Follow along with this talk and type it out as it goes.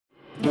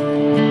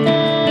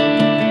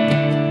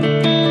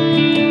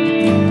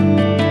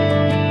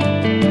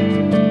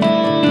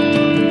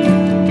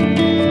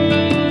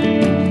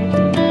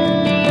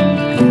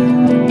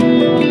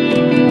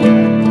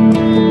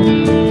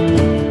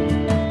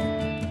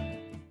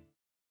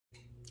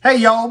Hey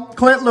y'all,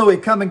 Clint Louie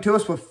coming to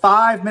us with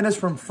 5 minutes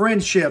from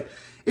friendship.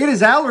 It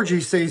is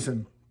allergy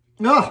season.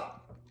 Ugh,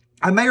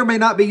 I may or may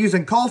not be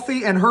using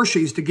coffee and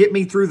Hershey's to get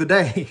me through the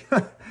day.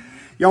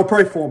 Y'all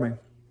pray for me.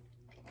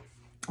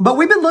 But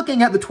we've been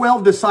looking at the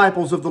 12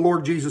 disciples of the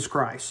Lord Jesus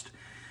Christ.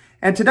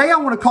 And today I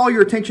want to call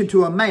your attention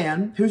to a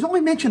man who's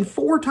only mentioned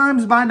 4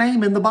 times by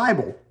name in the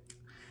Bible.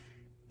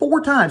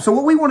 4 times. So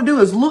what we want to do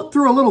is look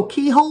through a little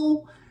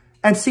keyhole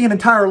and see an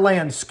entire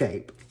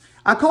landscape.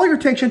 I call your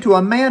attention to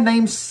a man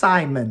named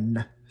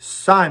Simon.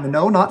 Simon,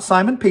 no, not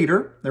Simon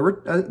Peter. There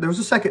was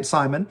a second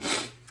Simon.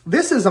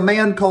 This is a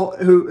man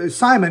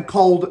Simon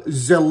called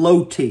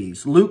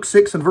Zelotes. Luke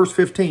 6 and verse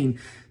 15.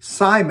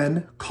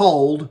 Simon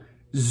called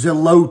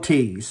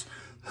Zelotes.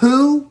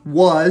 Who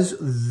was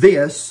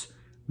this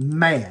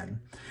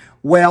man?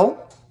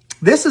 Well,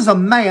 this is a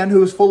man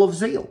who is full of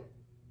zeal.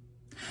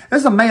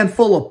 This is a man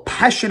full of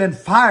passion and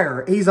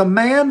fire. He's a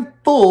man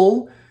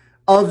full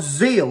of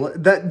zeal.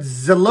 That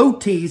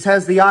Zelotes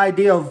has the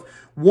idea of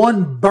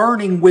one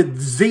burning with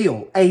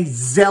zeal, a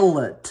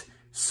zealot.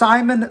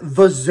 Simon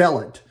the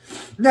Zealot.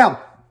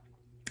 Now,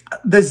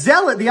 the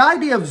zealot, the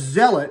idea of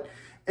zealot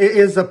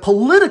is a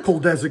political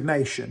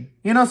designation.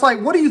 You know, it's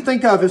like, what do you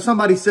think of if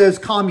somebody says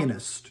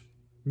communist,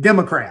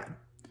 Democrat?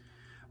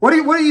 What do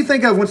you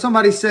think of when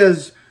somebody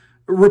says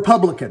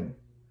Republican?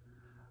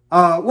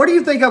 What do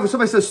you think of when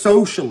somebody says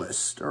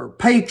socialist or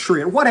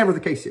patriot, whatever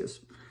the case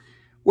is?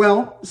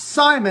 Well,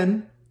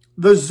 Simon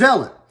the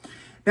Zealot.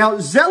 Now,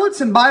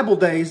 zealots in Bible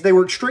days, they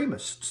were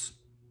extremists.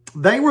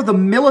 They were the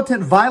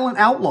militant, violent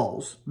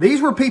outlaws.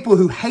 These were people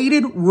who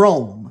hated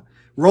Rome.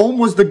 Rome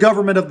was the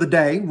government of the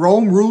day.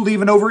 Rome ruled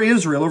even over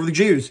Israel, over the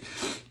Jews.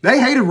 They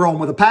hated Rome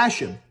with a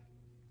passion.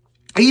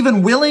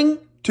 Even willing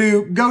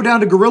to go down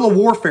to guerrilla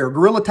warfare,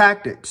 guerrilla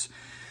tactics,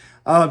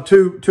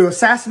 to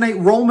assassinate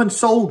Roman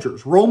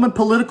soldiers, Roman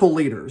political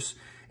leaders,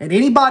 and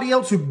anybody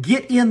else who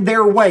get in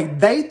their way.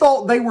 They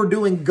thought they were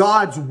doing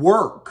God's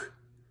work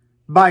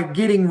by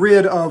getting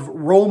rid of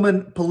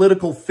Roman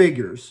political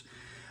figures.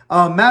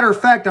 Matter of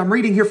fact, I'm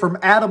reading here from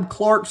Adam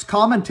Clark's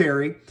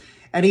commentary,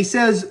 and he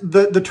says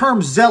the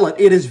term zealot,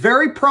 it is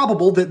very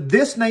probable that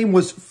this name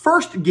was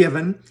first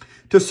given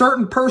to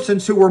certain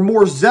persons who were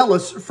more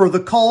zealous for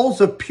the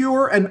cause of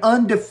pure and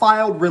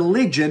undefiled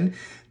religion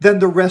than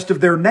the rest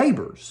of their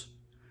neighbors.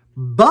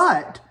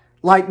 But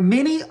like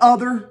many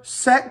other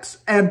sects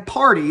and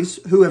parties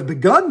who have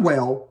begun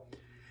well,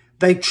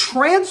 they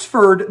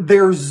transferred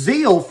their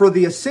zeal for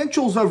the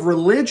essentials of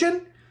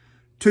religion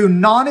to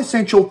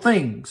non-essential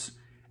things,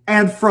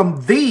 and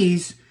from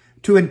these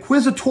to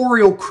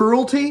inquisitorial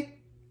cruelty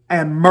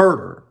and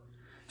murder.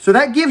 So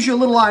that gives you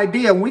a little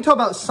idea. When we talk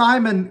about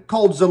Simon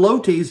called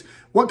Zelotes,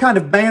 what kind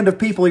of band of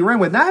people he ran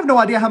with. Now, I have no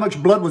idea how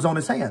much blood was on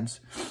his hands.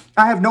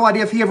 I have no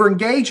idea if he ever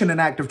engaged in an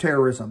act of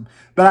terrorism.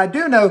 But I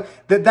do know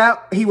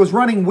that he was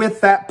running with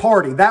that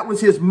party. That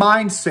was his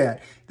mindset.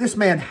 This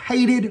man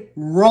hated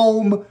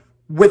Rome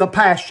with a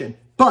passion.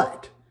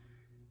 But,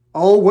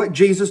 oh, what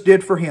Jesus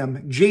did for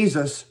him.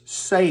 Jesus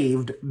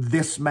saved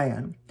this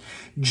man.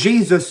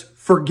 Jesus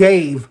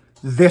forgave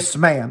this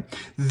man.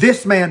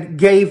 This man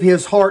gave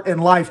his heart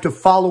and life to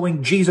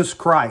following Jesus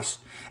Christ.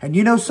 And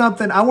you know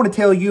something? I want to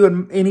tell you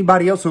and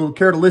anybody else who will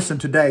care to listen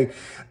today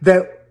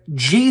that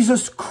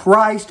Jesus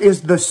Christ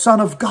is the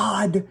Son of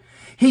God.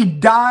 He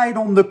died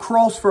on the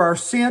cross for our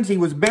sins. He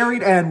was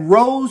buried and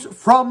rose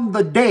from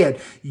the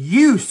dead.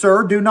 You,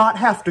 sir, do not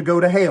have to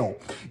go to hell.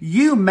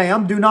 You,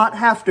 ma'am, do not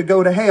have to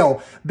go to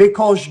hell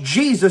because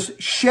Jesus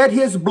shed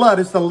his blood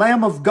as the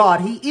Lamb of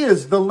God. He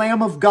is the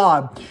Lamb of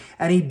God.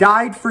 And he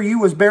died for you,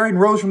 was buried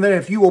and rose from the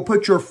dead. If you will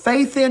put your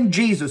faith in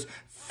Jesus,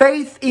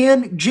 faith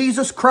in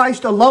Jesus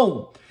Christ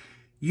alone,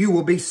 you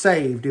will be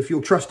saved if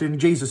you'll trust in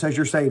Jesus as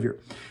your Savior.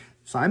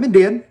 Simon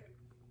did.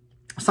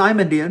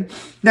 Simon did.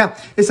 Now,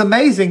 it's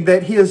amazing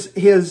that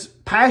his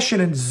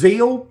passion and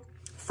zeal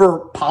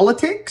for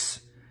politics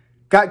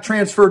got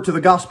transferred to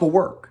the gospel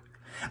work.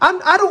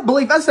 I don't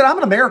believe, I said I'm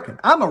an American.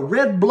 I'm a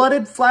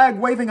red-blooded,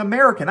 flag-waving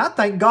American. I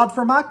thank God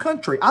for my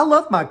country. I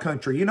love my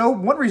country. You know,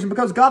 one reason,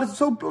 because God has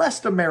so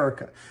blessed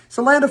America. It's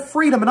a land of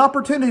freedom and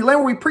opportunity, a land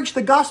where we preach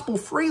the gospel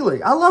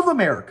freely. I love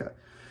America.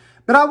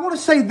 But I want to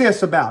say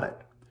this about it.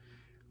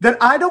 That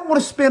I don't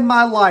want to spend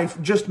my life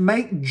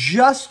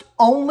just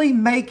only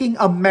making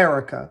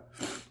America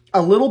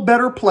a little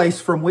better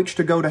place from which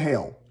to go to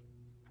hell.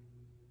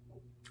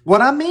 What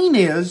I mean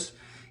is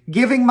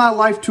giving my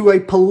life to a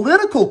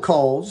political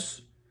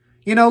cause,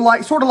 you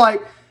know, sort of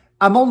like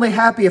I'm only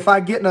happy if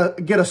I get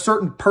a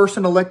certain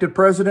person elected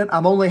president.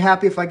 I'm only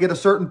happy if I get a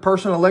certain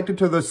person elected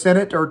to the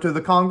Senate or to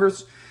the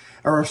Congress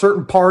or a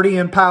certain party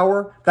in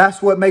power.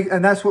 That's what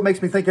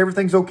makes me think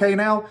everything's okay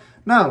now.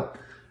 No.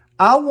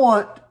 I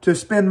want to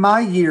spend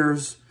my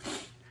years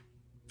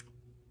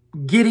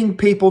getting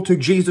people to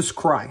Jesus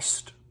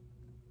Christ.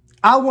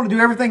 I want to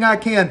do everything I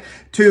can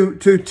to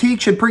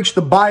teach and preach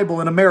the Bible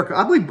in America.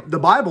 I believe the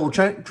Bible will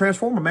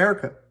transform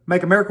America,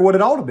 make America what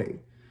it ought to be.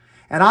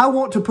 And I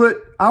want to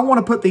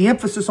put the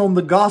emphasis on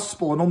the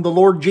gospel and on the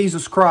Lord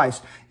Jesus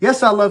Christ.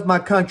 Yes, I love my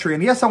country.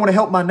 And yes, I want to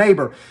help my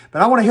neighbor.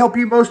 But I want to help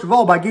you most of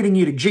all by getting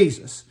you to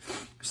Jesus.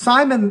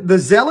 Simon the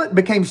Zealot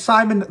became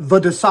Simon the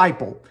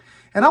Disciple.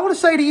 And I want to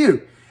say to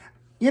you,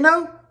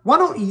 why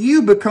don't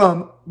you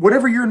become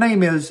whatever your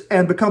name is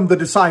and become the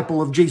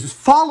disciple of Jesus?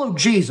 Follow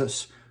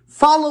Jesus.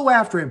 Follow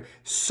after him.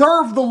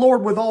 Serve the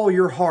Lord with all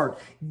your heart.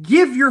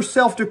 Give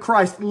yourself to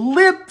Christ.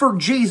 Live for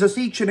Jesus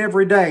each and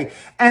every day.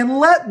 And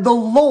let the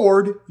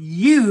Lord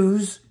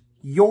use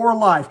your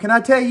life. Can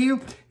I tell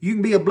you, you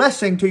can be a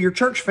blessing to your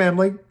church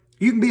family.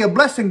 You can be a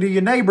blessing to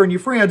your neighbor and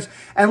your friends,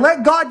 and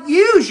let God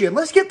use you.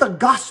 Let's get the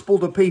gospel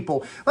to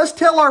people. Let's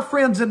tell our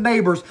friends and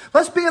neighbors.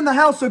 Let's be in the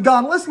house of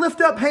God. Let's lift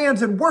up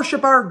hands and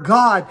worship our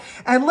God.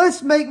 And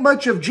let's make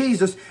much of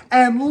Jesus.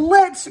 And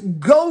let's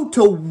go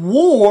to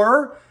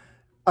war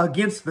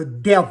against the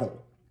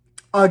devil.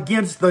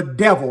 Against the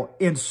devil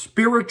in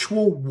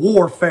spiritual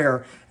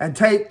warfare. And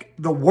take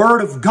the word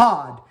of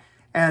God.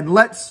 And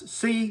let's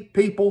see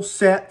people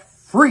set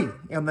free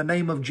in the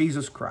name of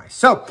Jesus Christ.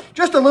 So,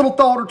 just a little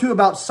thought or two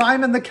about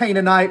Simon the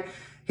Canaanite.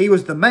 He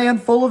was the man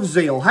full of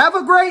zeal. Have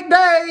a great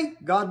day.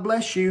 God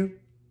bless you.